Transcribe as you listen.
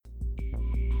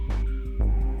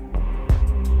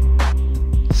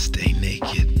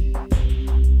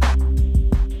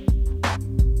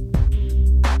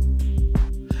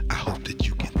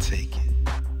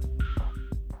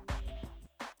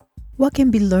What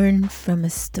can be learned from a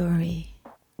story,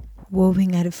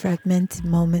 woven out of fragmented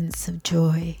moments of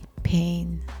joy,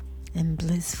 pain, and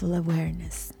blissful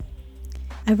awareness?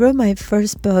 I wrote my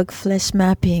first book, Flesh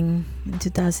Mapping, in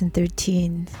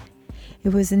 2013. It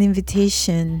was an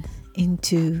invitation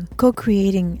into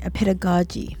co-creating a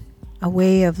pedagogy, a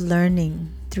way of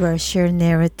learning through our shared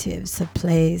narratives of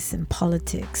place and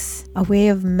politics, a way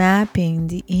of mapping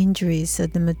the injuries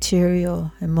of the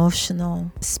material, emotional,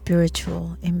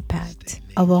 spiritual impact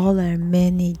of all our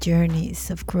many journeys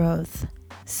of growth.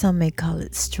 Some may call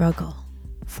it struggle,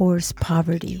 forced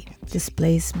poverty,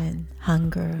 displacement,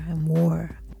 hunger, and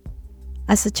war.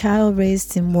 As a child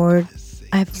raised in war,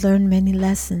 I've learned many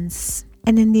lessons.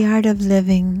 And in the art of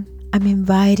living, I'm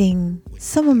inviting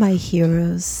some of my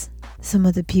heroes, some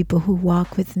of the people who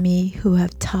walk with me, who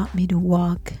have taught me to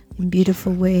walk in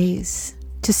beautiful ways,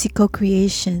 to see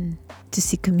co-creation, to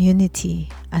see community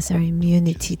as our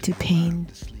immunity to pain,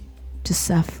 to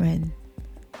suffering,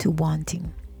 to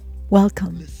wanting.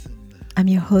 Welcome. I'm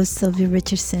your host, Sylvia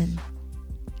Richardson,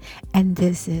 and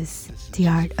this is The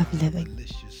Art of Living.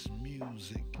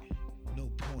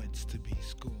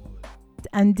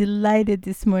 I'm delighted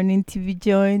this morning to be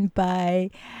joined by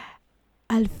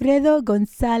Alfredo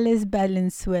Gonzalez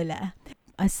Valenzuela,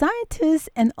 a scientist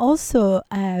and also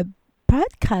a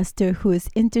podcaster who is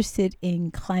interested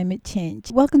in climate change.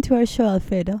 Welcome to our show,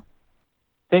 Alfredo.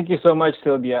 Thank you so much,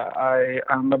 Sylvia. I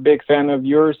am a big fan of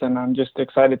yours, and I'm just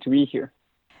excited to be here.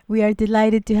 We are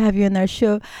delighted to have you on our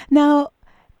show. Now,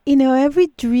 every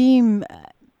dream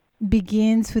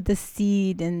begins with a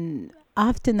seed, and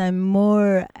often I'm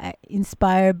more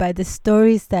inspired by the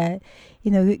stories that,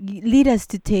 lead us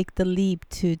to take the leap,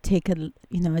 to take a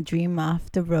dream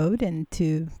off the road and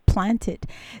to plant it.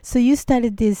 So you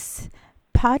started this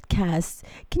podcast.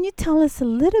 Can you tell us a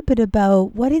little bit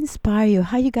about what inspired you,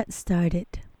 how you got started?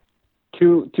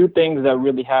 Two things that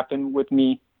really happened with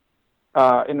me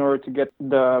in order to get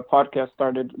the podcast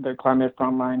started, the Climate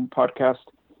Frontline podcast.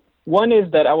 One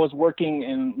is that I was working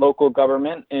in local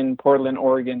government in Portland,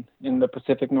 Oregon, in the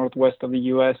Pacific Northwest of the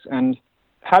U.S. And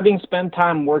having spent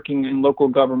time working in local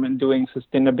government doing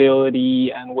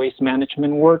sustainability and waste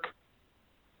management work,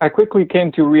 I quickly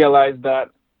came to realize that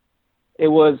it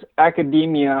was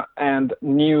academia and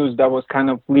news that was kind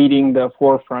of leading the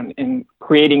forefront in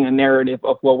creating a narrative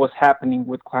of what was happening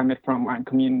with climate frontline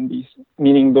communities,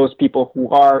 meaning those people who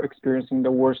are experiencing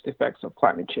the worst effects of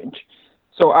climate change.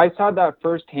 So I saw that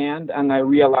firsthand, and I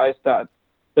realized that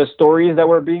the stories that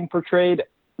were being portrayed,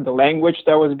 the language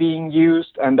that was being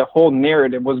used, and the whole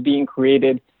narrative was being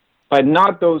created by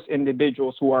not those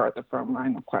individuals who are at the front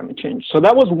line of climate change. So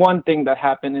that was one thing that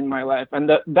happened in my life. And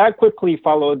that quickly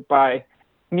followed by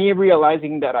me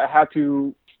realizing that I had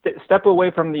to step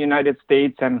away from the United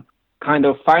States and kind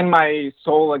of find my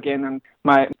soul again and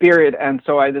my spirit. And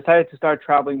so I decided to start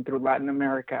traveling through Latin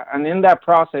America. And in that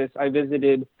process, I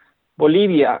visited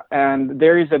Bolivia, and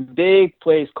there is a big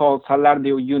place called Salar de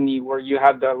Uyuni where you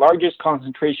have the largest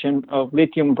concentration of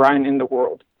lithium brine in the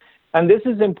world. And this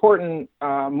is an important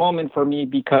moment for me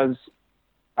because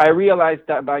I realized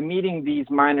that by meeting these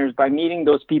miners, by meeting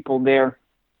those people there,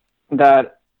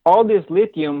 that all this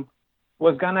lithium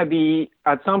was going to be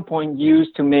at some point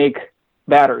used to make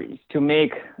batteries, to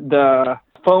make the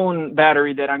phone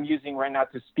battery that I'm using right now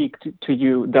to speak to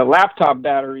you, the laptop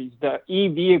batteries, the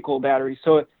e-vehicle batteries.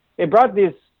 So it brought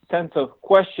this sense of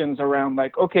questions around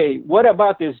like, okay, what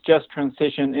about this just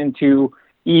transition into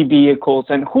e-vehicles,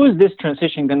 and who is this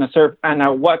transition going to serve, and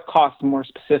at what cost more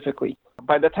specifically?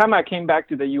 By the time I came back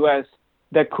to the U.S.,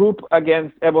 the coup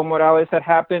against Evo Morales had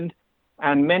happened,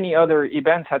 and many other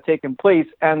events had taken place.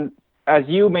 And as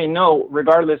you may know,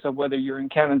 regardless of whether you're in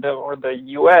Canada or the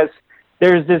U.S.,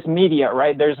 there's this media,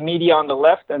 right? There's media on the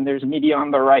left and there's media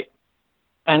on the right.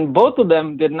 And both of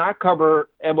them did not cover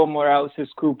Evo Morales'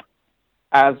 coup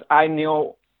as I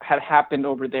know had happened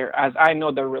over there, as I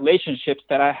know the relationships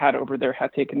that I had over there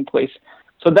had taken place.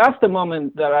 So that's the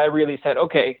moment that I really said,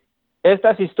 okay,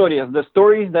 estas historias, the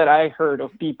stories that I heard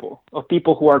of people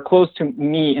who are close to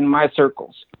me in my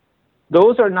circles,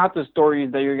 those are not the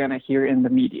stories that you're going to hear in the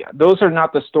media. Those are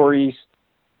not the stories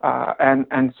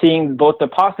and seeing both the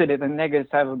positive and negative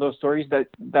side of those stories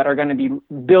that are going to be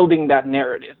building that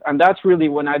narrative. And that's really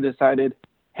when I decided,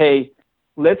 hey,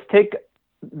 let's take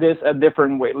this a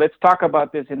different way. Let's talk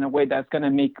about this in a way that's going to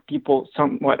make people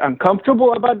somewhat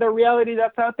uncomfortable about the reality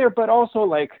that's out there, but also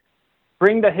like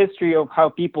bring the history of how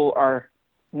people are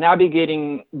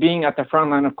navigating being at the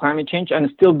front line of climate change and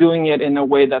still doing it in a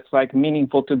way that's like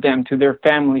meaningful to them, to their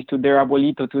families, to their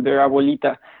abuelito, to their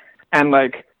abuelita. And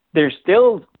like they're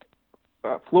still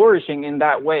flourishing in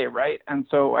that way, right? And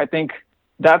so I think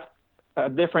that's a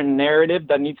different narrative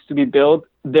that needs to be built,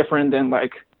 different than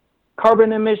like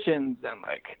carbon emissions and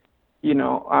like,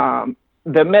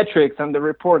 the metrics and the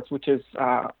reports, which is,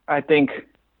 I think,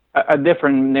 a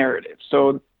different narrative.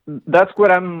 So that's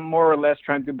what I'm more or less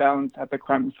trying to balance at the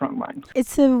Climate Frontline.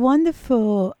 It's a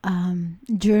wonderful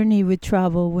journey we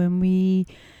travel when we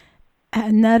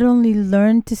not only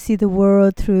learn to see the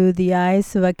world through the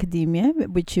eyes of academia,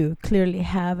 which you clearly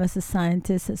have as a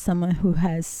scientist, as someone who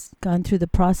has gone through the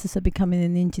process of becoming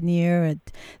an engineer and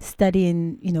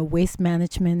studying, waste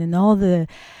management and all the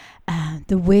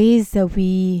ways that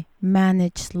we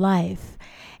manage life,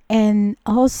 and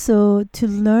also to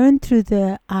learn through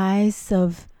the eyes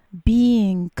of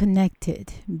being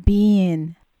connected,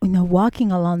 being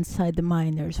walking alongside the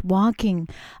miners, walking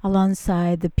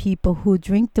alongside the people who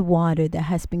drink the water that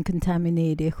has been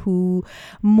contaminated, who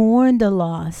mourn the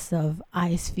loss of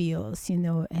ice fields,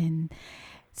 and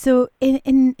so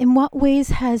in what ways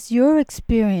has your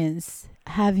experience,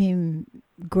 having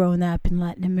grown up in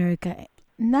Latin America,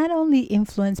 not only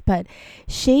influenced but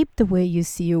shaped the way you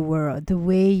see your world, the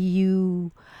way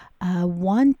you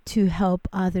want to help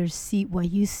others see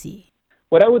what you see?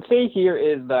 What I would say here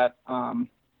is that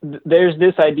there's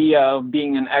this idea of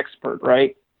being an expert,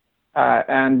 right?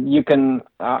 And you can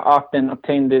often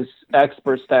obtain this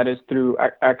expert status through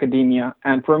academia.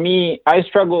 And for me, I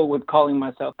struggle with calling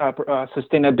myself a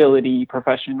sustainability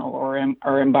professional or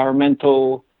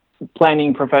environmental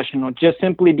planning professional, just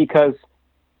simply because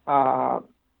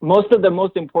most of the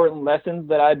most important lessons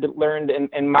that I've learned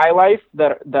in my life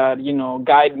that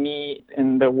guide me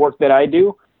in the work that I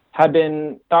do have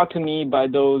been taught to me by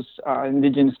those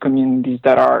indigenous communities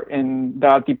that are in the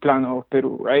Altiplano of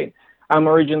Peru, right? I'm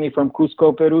originally from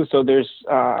Cusco, Peru, so there's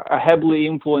a heavily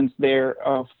influence there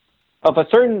of a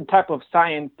certain type of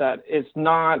science that is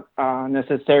not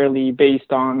necessarily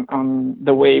based on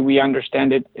the way we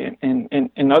understand it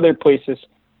in other places.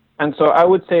 And so I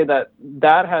would say that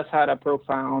has had a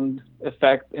profound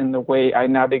effect in the way I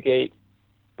navigate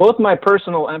both my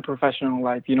personal and professional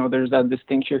life. There's that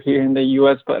distinction here in the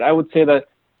U.S., but I would say that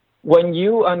when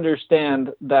you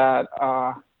understand that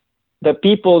the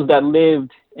peoples that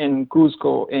lived in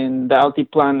Cusco, in the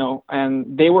Altiplano,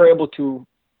 and they were able to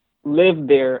live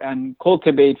there and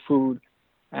cultivate food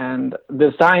and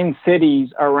design cities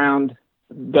around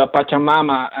the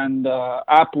Pachamama and the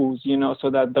Apus, so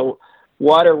that the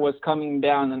water was coming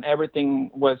down and everything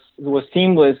was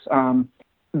seamless.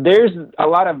 There's a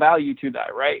lot of value to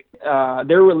that, right?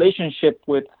 Their relationship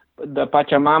with the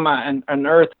Pachamama and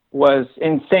Earth was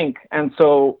in sync. And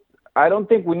so I don't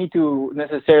think we need to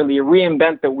necessarily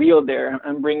reinvent the wheel there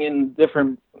and bring in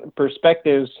different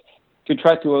perspectives to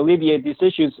try to alleviate these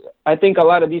issues. I think a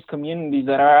lot of these communities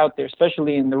that are out there,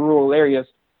 especially in the rural areas,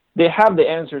 they have the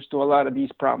answers to a lot of these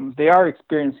problems. They are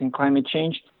experiencing climate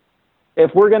change.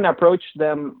 If we're going to approach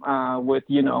them with,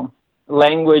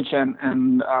 language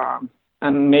and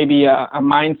maybe a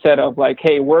mindset of like,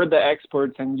 hey, we're the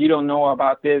experts and you don't know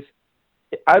about this,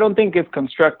 I don't think it's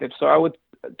constructive. So I would,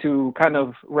 to kind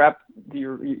of wrap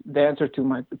the answer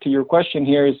to your question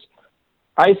here, is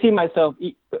I see myself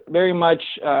very much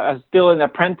as still an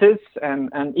apprentice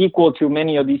and equal to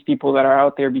many of these people that are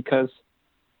out there, because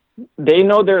they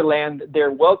know their land,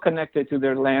 they're well connected to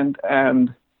their land,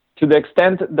 and to the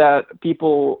extent that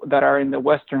people that are in the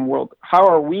Western world, how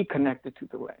are we connected to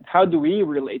the land? How do we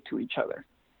relate to each other?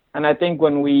 And I think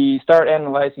when we start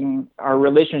analyzing our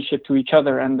relationship to each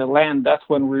other and the land, that's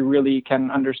when we really can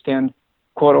understand,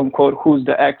 quote unquote, who's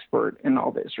the expert in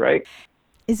all this, right?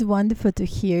 It's wonderful to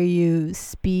hear you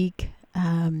speak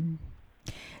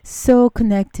so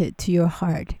connected to your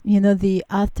heart. The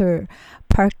author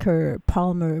Parker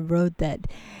Palmer wrote that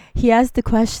he asked the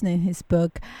question in his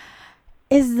book,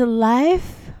 is the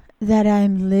life that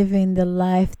I'm living the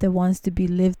life that wants to be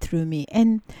lived through me?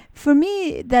 And for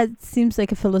me, that seems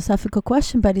like a philosophical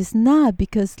question, but it's not,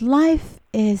 because life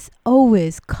is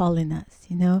always calling us.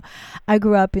 I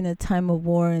grew up in a time of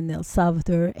war in El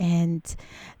Salvador, and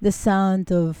the sound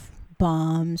of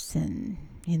bombs and,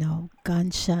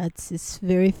 gunshots is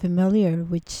very familiar,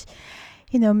 which,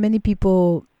 many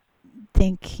people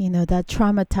think, that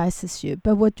traumatizes you.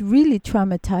 But what really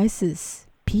traumatizes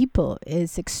people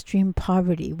is extreme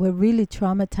poverty. What really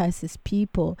traumatizes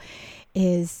people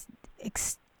is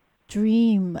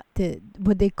extreme,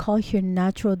 what they call here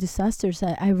natural disasters.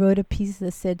 I wrote a piece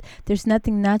that said there's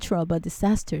nothing natural about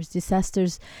disasters.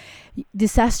 Disastrous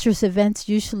events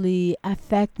usually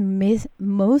affect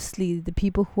mostly the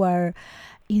people who are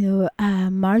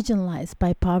marginalized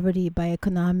by poverty, by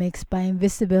economics, by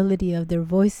invisibility of their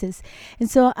voices. And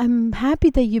so I'm happy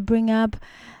that you bring up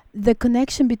the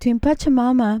connection between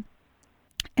Pachamama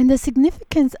and the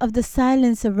significance of the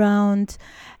silence around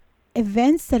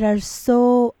events that are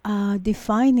so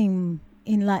defining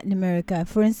in Latin America.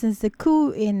 For instance, the coup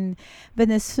in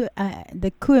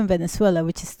Venezuela,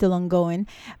 which is still ongoing,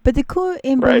 but the coup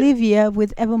in Right. Bolivia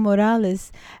with Evo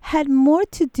Morales had more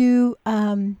to do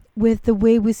with the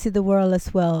way we see the world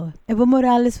as well. Evo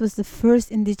Morales was the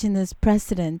first indigenous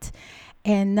president,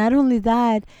 and not only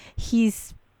that,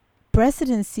 he's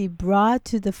presidency brought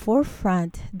to the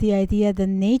forefront the idea that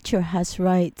nature has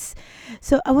rights.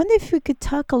 So I wonder if we could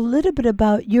talk a little bit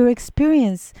about your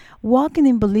experience walking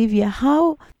in Bolivia,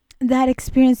 how that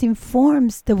experience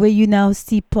informs the way you now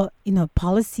see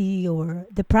policy or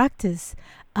the practice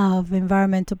of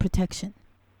environmental protection.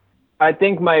 I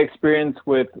think my experience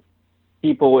with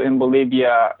people in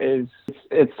Bolivia is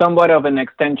it's somewhat of an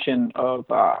extension of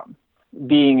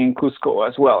being in Cusco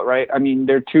as well, right? I mean,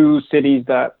 they're two cities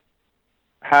that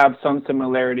have some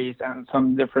similarities and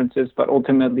some differences, but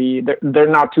ultimately they're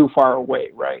not too far away,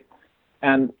 right?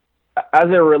 And as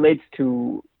it relates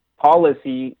to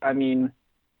policy, I mean,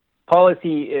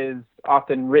 policy is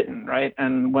often written, right?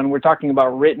 And when we're talking about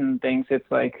written things, it's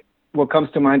like what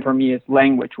comes to mind for me is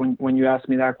language when you ask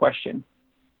me that question.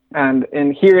 And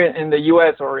here in the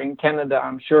U.S. or in Canada,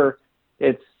 I'm sure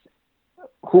it's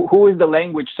who is the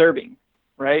language serving,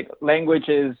 right? Language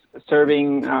is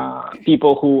serving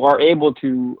people who are able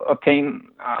to obtain,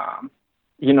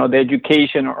 the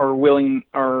education or willing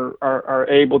or are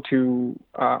able to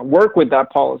work with that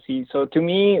policy. So to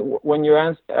me, when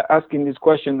you're asking this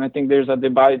question, I think there's a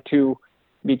divide too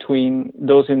between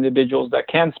those individuals that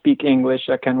can speak English,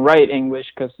 that can write English,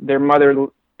 because their mother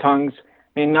tongues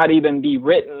may not even be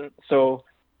written. So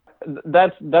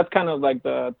that's kind of like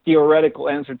the theoretical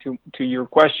answer to your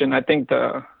question. I think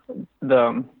the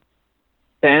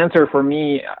answer for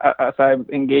me, as I've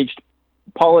engaged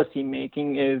policy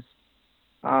making, is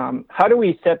how do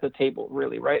we set the table,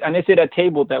 really, right? And is it a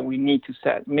table that we need to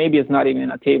set? Maybe it's not even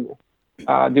a table.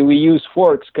 Do we use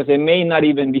forks? Because it may not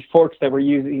even be forks that we're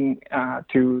using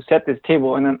to set this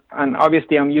table. And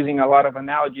obviously, I'm using a lot of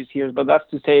analogies here, but that's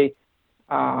to say,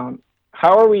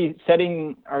 how are we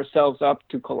setting ourselves up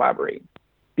to collaborate?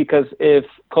 Because if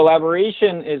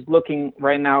collaboration is looking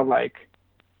right now like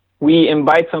we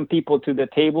invite some people to the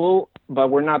table, but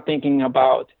we're not thinking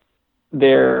about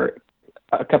their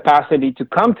capacity to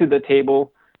come to the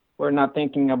table. We're not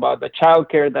thinking about the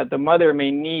childcare that the mother may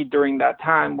need during that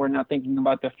time. We're not thinking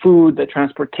about the food, the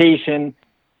transportation,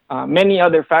 many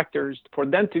other factors for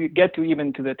them to get to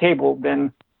even to the table.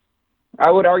 Then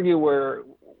I would argue we're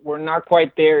not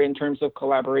quite there in terms of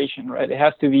collaboration, right? It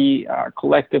has to be a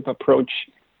collective approach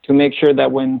to make sure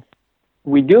that when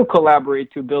we do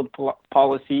collaborate to build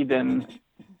policy, then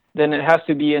it has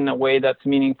to be in a way that's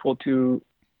meaningful to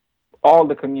all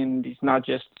the communities, not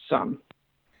just some.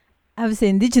 I would say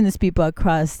indigenous people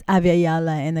across Avia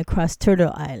Yala and across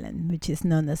Turtle Island, which is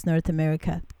known as North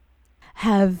America,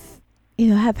 have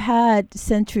had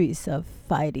centuries of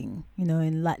fighting.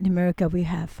 In Latin America, we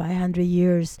have 500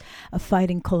 years of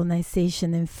fighting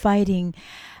colonization and fighting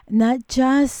not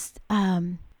just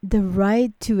the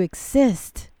right to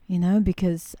exist,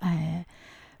 because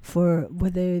for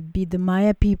whether it be the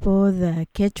Maya people, the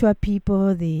Quechua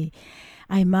people, the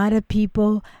Aymara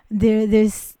people,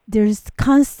 there's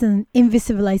constant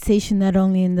invisibilization, not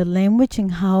only in the language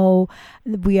and how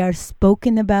we are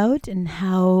spoken about, and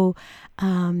how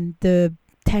the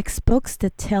textbooks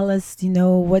that tell us,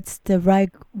 what's the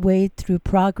right way through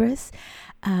progress,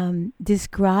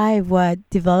 describe what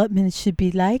development should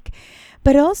be like.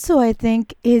 But also, I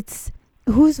think it's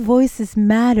whose voices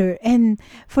matter. And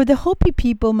for the Hopi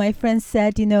people, my friend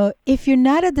said, if you're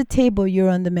not at the table, you're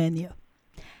on the menu.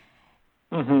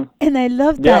 Mm-hmm. And I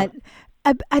love that.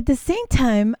 At the same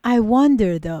time, I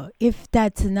wonder, though, if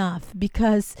that's enough,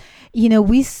 because,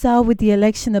 we saw with the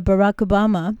election of Barack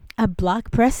Obama, a black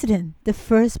president, the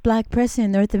first black president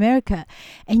in North America,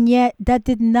 and yet that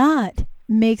did not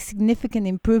make significant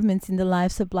improvements in the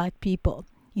lives of black people.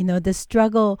 The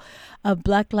struggle of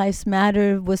Black Lives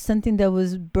Matter was something that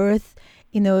was birthed,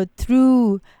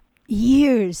 through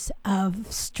years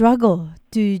of struggle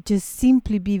to just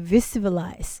simply be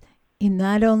visibilized.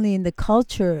 Not only in the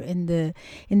culture, in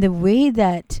the way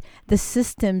that the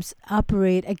systems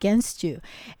operate against you.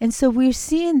 And so we're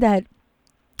seeing that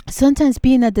sometimes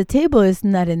being at the table is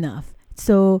not enough.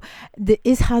 So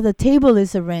it's how the table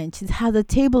is arranged. It's how the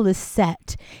table is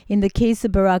set. In the case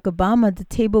of Barack Obama, the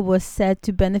table was set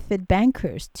to benefit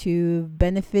bankers, to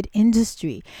benefit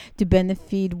industry, to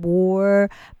benefit war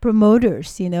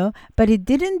promoters, But it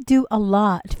didn't do a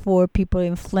lot for people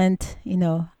in Flint,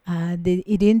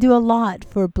 It didn't do a lot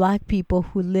for Black people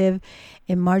who live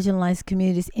in marginalized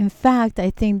communities. In fact, I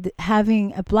think that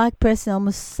having a Black person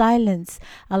almost silenced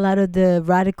a lot of the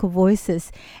radical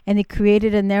voices, and it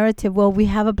created a narrative. Well, we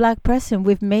have a Black person,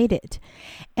 we've made it.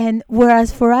 And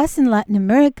whereas for us in Latin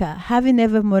America, having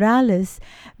Evo Morales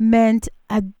meant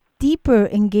a deeper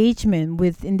engagement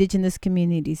with indigenous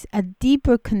communities, a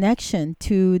deeper connection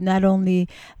to not only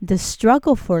the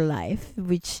struggle for life,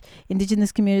 which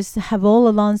indigenous communities have all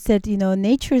along said,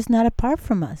 nature is not apart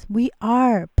from us. We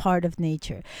are part of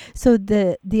nature. So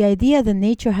the idea that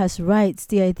nature has rights,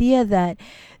 the idea that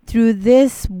through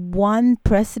this one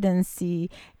presidency,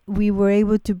 we were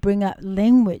able to bring up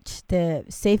language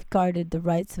that safeguarded the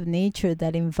rights of nature,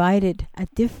 that invited a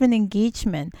different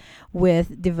engagement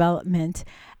with development,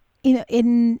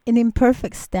 in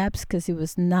imperfect steps, because it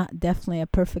was not definitely a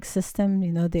perfect system.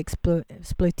 The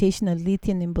exploitation of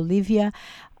lithium in Bolivia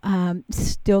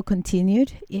still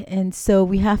continued, and so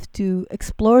we have to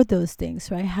explore those things,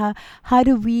 right? How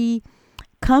do we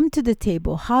come to the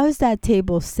table? How is that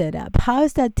table set up? How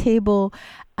is that table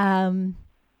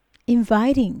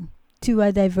inviting to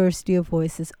a diversity of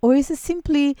voices? Or is it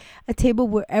simply a table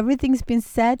where everything's been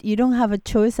said? You don't have a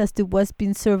choice as to what's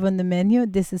been served on the menu.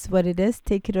 This is what it is,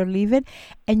 take it or leave it.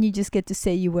 And you just get to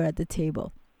say you were at the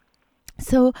table.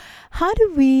 So how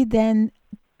do we then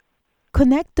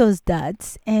connect those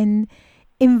dots and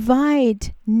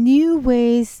invite new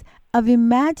ways of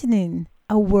imagining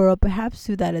a world, perhaps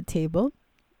without a table?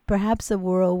 Perhaps a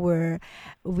world where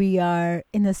we are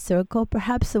in a circle,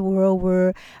 perhaps a world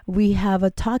where we have a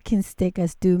talking stick,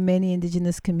 as do many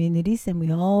indigenous communities, and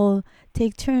we all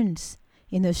take turns,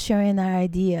 sharing our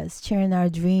ideas, sharing our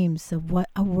dreams of what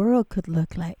a world could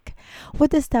look like. What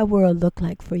does that world look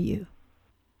like for you?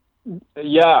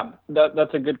 Yeah,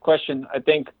 that's a good question. I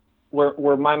think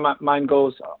where my mind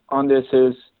goes on this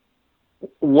is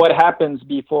what happens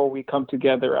before we come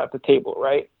together at the table,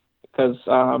 right? Because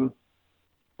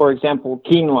for example,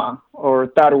 quinoa or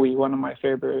tarwi, one of my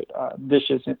favorite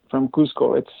dishes from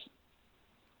Cusco.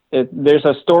 There's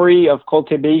a story of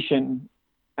cultivation,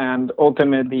 and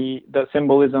ultimately the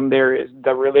symbolism there is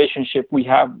the relationship we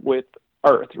have with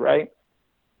Earth, right?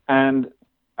 And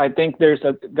I think there's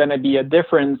going to be a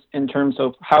difference in terms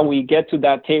of how we get to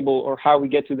that table or how we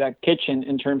get to that kitchen,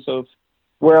 in terms of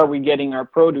where are we getting our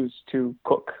produce to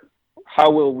cook? How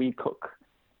will we cook?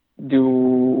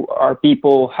 Do our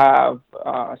people have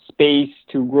space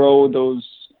to grow those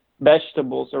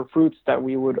vegetables or fruits that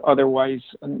we would otherwise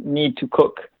need to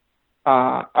cook?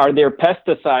 Are there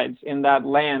pesticides in that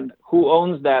land? Who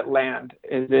owns that land?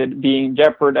 Is it being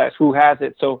jeopardized? Who has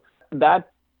it? So that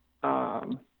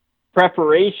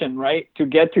preparation, right, to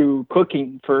get to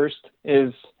cooking first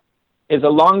is a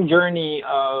long journey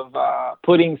of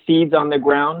putting seeds on the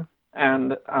ground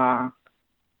and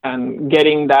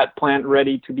getting that plant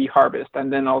ready to be harvested,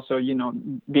 and then also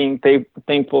being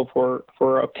thankful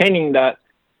for obtaining that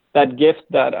gift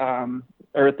that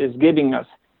Earth is giving us.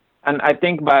 And I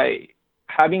think by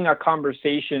having a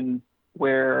conversation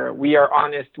where we are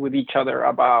honest with each other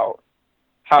about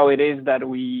how it is that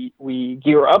we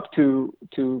gear up to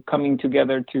coming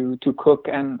together to cook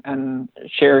and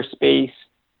share space,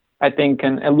 I think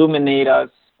can illuminate us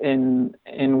in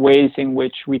ways in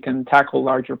which we can tackle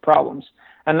larger problems.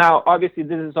 And now, obviously,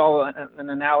 this is all an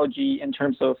analogy in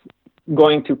terms of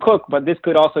going to cook, but this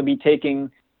could also be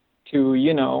taken to,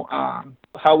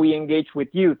 how we engage with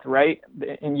youth, right?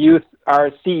 And youth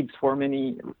are seeds for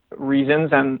many reasons.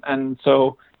 And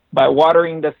so by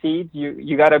watering the seeds,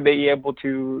 you got to be able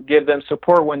to give them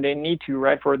support when they need to,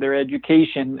 right? For their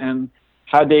education and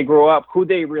how they grow up, who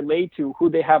they relate to, who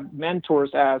they have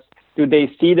mentors as, do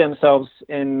they see themselves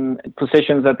in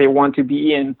positions that they want to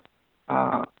be in?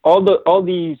 All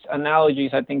these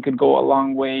analogies, I think, could go a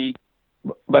long way.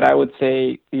 But I would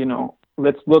say,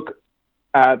 let's look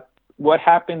at what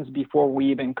happens before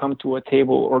we even come to a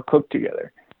table or cook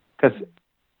together, because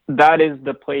that is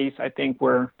the place, I think,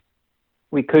 where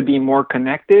we could be more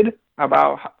connected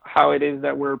about how it is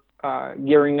that we're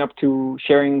gearing up to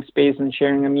sharing space and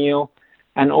sharing a meal.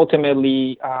 And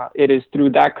ultimately, it is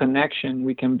through that connection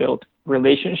we can build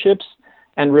relationships.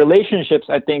 And relationships,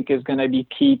 I think, is going to be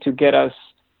key to get us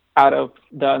out of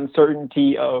the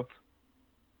uncertainty of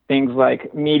things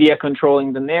like media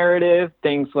controlling the narrative,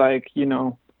 things like,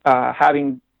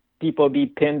 having people be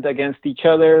pinned against each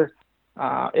other.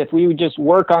 If we would just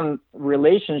work on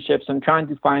relationships and trying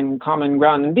to find common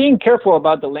ground and being careful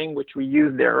about the language we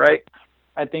use there, right,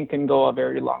 I think can go a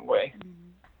very long way.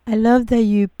 I love that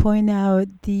you point out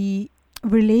the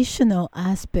relational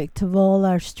aspect of all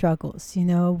our struggles,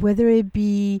 whether it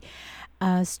be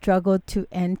struggle to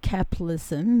end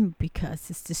capitalism because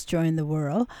it's destroying the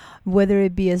world, whether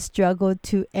it be a struggle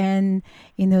to end,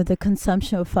 the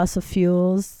consumption of fossil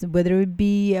fuels, whether it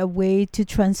be a way to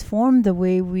transform the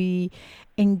way we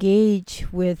engage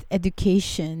with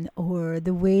education or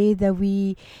the way that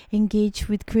we engage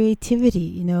with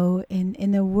creativity.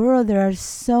 In a world there are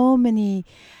so many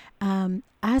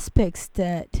aspects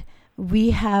that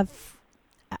we have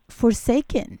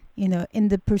forsaken, in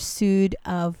the pursuit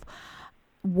of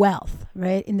wealth,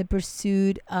 right? In the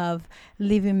pursuit of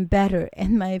living better.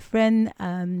 And my friend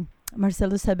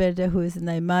Marcelo Saavedra, who is an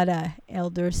Aymara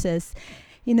elder, says,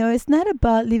 it's not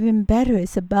about living better,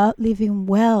 it's about living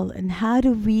well. And how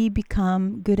do we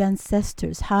become good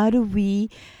ancestors? How do we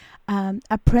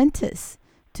apprentice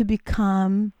to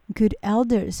become good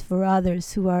elders for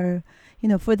others who are,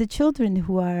 for the children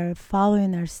who are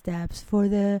following our steps,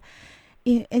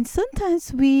 and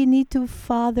sometimes we need to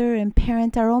father and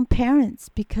parent our own parents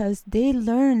because they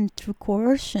learn through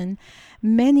coercion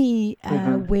many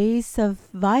ways of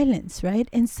violence, right?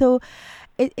 And so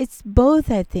it's both,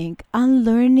 I think,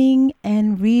 unlearning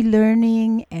and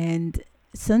relearning, and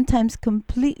sometimes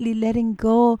completely letting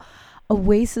go of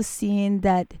ways of seeing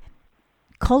that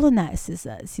colonizes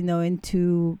us,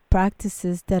 into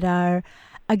practices that are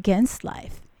against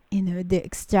life. The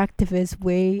extractivist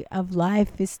way of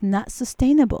life is not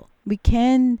sustainable. We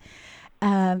can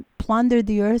plunder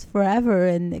the earth forever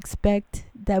and expect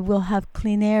that we'll have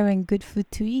clean air and good food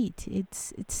to eat.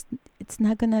 It's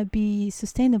not gonna be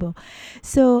sustainable.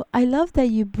 So I love that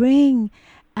you bring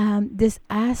this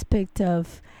aspect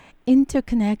of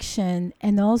interconnection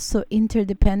and also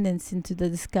interdependence into the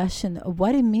discussion of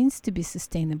what it means to be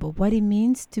sustainable, what it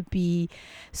means to be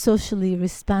socially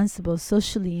responsible,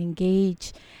 socially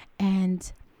engaged.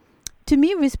 And to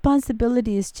me,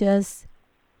 responsibility is just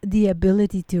the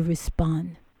ability to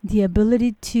respond, the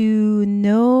ability to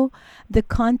know the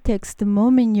context, the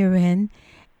moment you're in,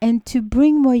 and to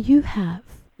bring what you have,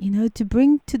 to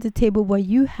bring to the table what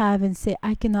you have and say,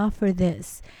 I can offer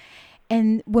this.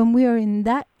 And when we are in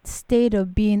that state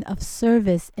of being of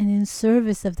service and in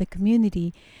service of the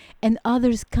community, and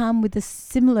others come with a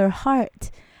similar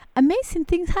heart, amazing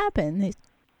things happen.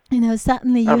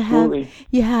 Suddenly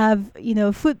you have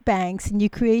food banks, and you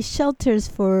create shelters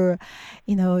for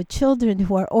children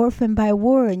who are orphaned by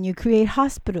war, and you create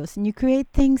hospitals, and you create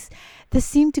things that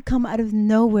seem to come out of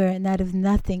nowhere and out of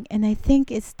nothing. And I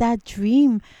think it's that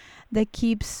dream that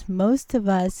keeps most of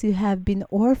us who have been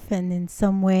orphaned in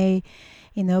some way,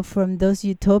 from those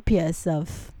utopias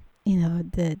of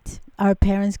that our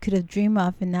parents could have dreamed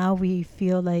of, and now we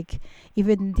feel like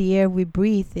even the air we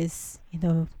breathe is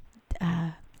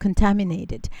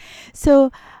contaminated.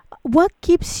 So what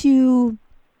keeps you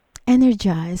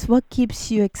energized? What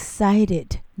keeps you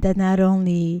excited that not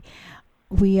only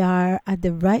we are at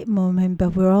the right moment,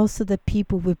 but we're also the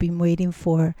people we've been waiting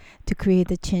for to create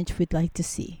the change we'd like to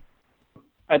see?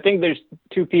 I think there's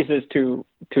two pieces to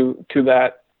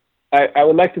that. I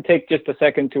would like to take just a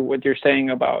second to what you're saying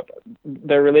about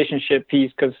the relationship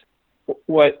piece, because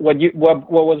what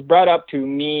was brought up to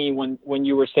me when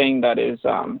you were saying that is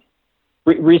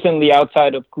recently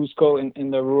outside of Cusco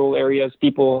in the rural areas,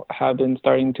 people have been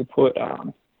starting to put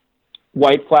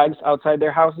white flags outside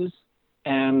their houses,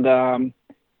 and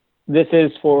this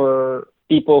is for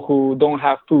people who don't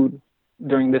have food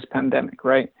during this pandemic,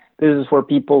 right? This is for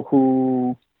people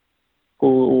who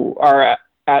are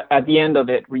at the end of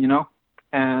it,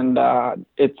 and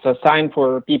it's a sign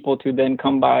for people to then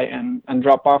come by and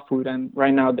drop off food. And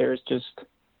right now there's just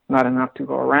not enough to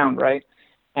go around, right?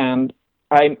 And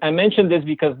I mentioned this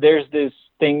because there's this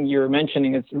thing you're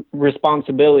mentioning, it's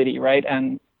responsibility, right?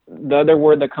 And the other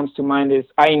word that comes to mind is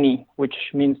aini, which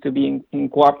means to be in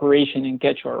cooperation in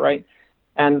Quechua, right?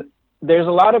 And there's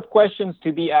a lot of questions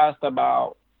to be asked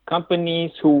about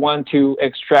companies who want to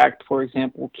extract, for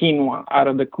example, quinoa out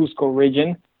of the Cusco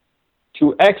region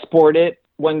to export it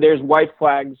when there's white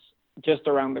flags just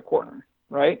around the corner,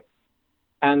 right?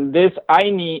 And this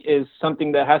aini is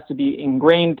something that has to be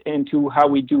ingrained into how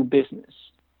we do business.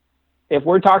 If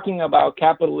we're talking about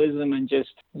capitalism and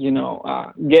just,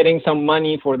 getting some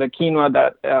money for the quinoa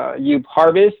that you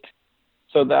harvest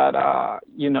so that,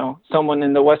 someone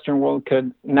in the Western world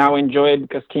could now enjoy it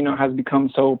because quinoa has become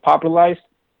so popularized,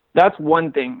 that's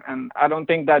one thing. And I don't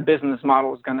think that business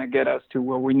model is going to get us to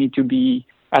where we need to be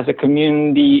as a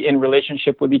community in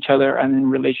relationship with each other and in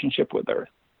relationship with Earth.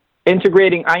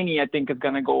 Integrating aini, I think, is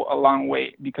going to go a long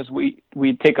way because we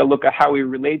take a look at how we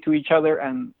relate to each other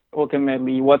and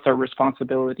ultimately what's our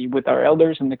responsibility with our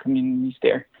elders and the communities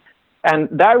there. And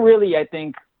that really, I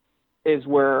think, is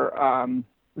where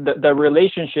the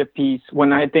relationship piece,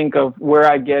 when I think of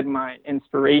where I get my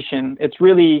inspiration, it's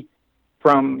really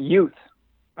from youth,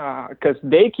 because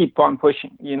they keep on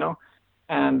pushing,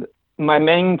 And my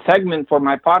main segment for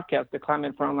my podcast, the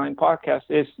Climate Frontline podcast,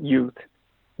 is youth,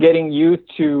 getting youth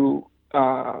to,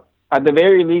 at the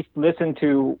very least, listen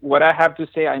to what I have to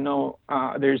say. I know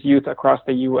there's youth across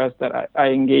the U.S. that I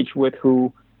engage with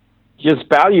who just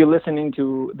value listening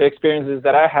to the experiences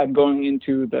that I had going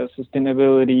into the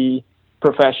sustainability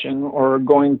profession or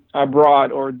going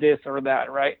abroad or this or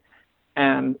that, right?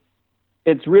 And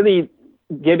it's really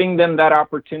giving them that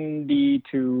opportunity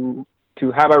to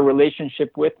have a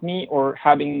relationship with me, or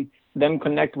having them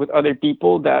connect with other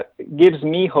people, that gives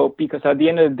me hope, because at the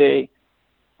end of the day,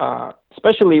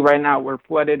 especially right now, we're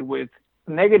flooded with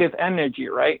negative energy,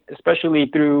 right? Especially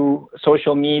through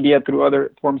social media, through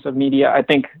other forms of media. I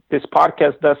think this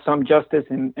podcast does some justice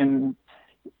in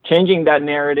changing that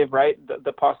narrative, right?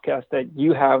 The podcast that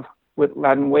you have with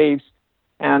Latin Waves.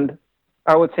 And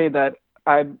I would say that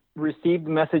I've received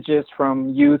messages from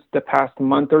youth the past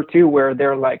month or two where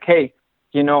they're like, hey,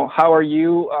 how are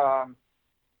you?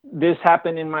 This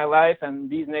happened in my life and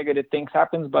these negative things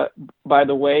happen. But by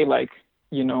the way,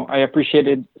 I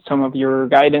appreciated some of your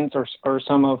guidance or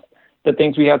some of the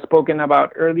things we had spoken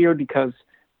about earlier, because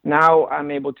now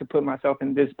I'm able to put myself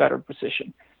in this better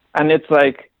position. And it's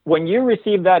like, when you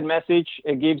receive that message,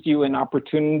 it gives you an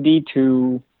opportunity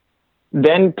to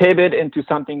then pivot into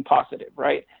something positive,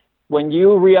 right? When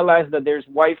you realize that there's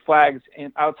white flags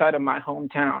outside of my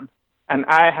hometown, and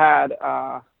I had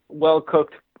a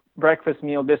well-cooked breakfast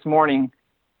meal this morning,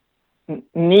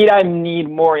 I need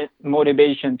more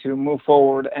motivation to move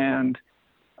forward and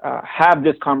have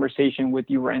this conversation with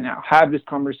you right now. Have this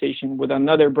conversation with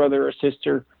another brother or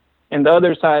sister on the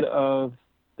other side of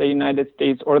the United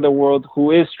States or the world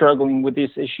who is struggling with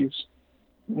these issues.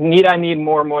 I need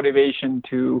more motivation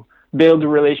to build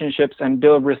relationships and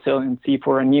build resiliency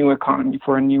for a new economy,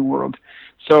 for a new world.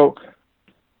 So,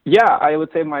 yeah, I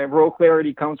would say my role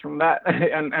clarity comes from that,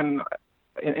 and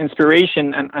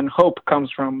inspiration and hope comes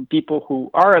from people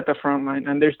who are at the front line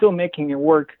and they're still making it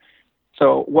work.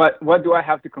 So what do I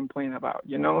have to complain about?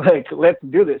 Let's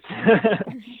do this.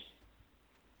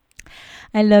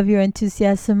 I love your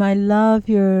enthusiasm. I love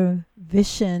your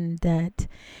vision that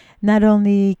not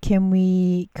only can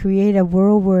we create a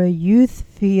world where youth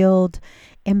feel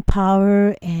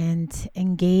empowered and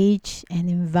engaged and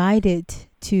invited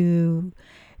to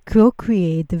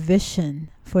co-create the vision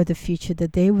for the future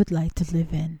that they would like to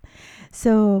live in.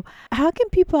 So how can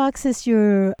people access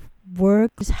your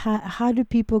work? How do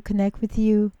people connect with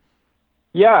you?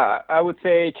 Yeah, I would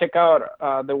say check out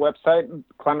the website,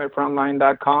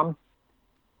 climatefrontline.com.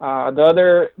 The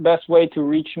other best way to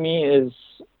reach me is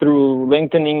through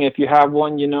LinkedIn, if you have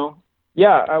one,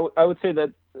 Yeah, I would say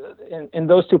that in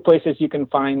those two places you can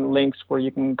find links where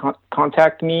you can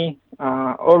contact me.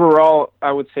 Overall,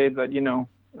 I would say that,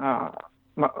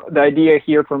 the idea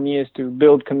here for me is to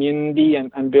build community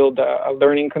and build a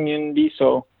learning community.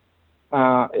 So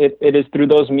it is through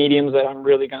those mediums that I'm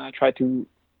really going to try to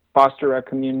foster a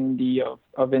community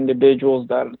of individuals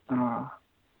that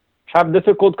have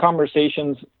difficult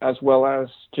conversations as well as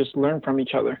just learn from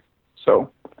each other.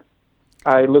 So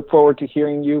I look forward to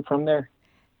hearing you from there.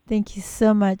 Thank you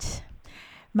so much.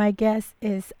 My guest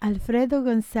is Alfredo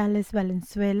Gonzalez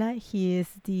Valenzuela. He is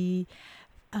the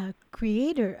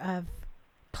creator of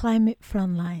Climate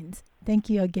Frontlines. Thank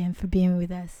you again for being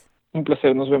with us. Un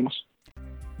placer, nos vemos.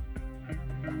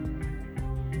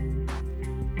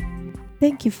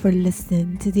 Thank you for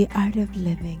listening to The Art of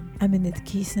Living. I'm an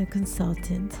educational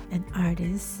consultant and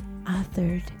artist,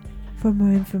 authored. For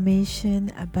more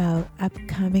information about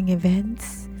upcoming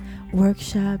events,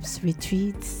 workshops,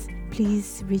 retreats,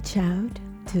 please reach out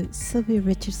to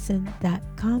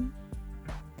sylviarichardson.com.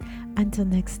 Until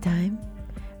next time,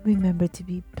 remember to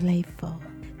be playful,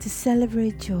 to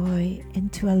celebrate joy,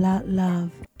 and to allow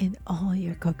love in all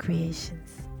your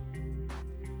co-creations.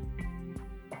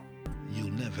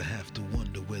 You'll never have to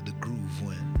wonder where the groove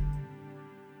went.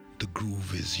 The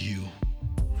groove is you.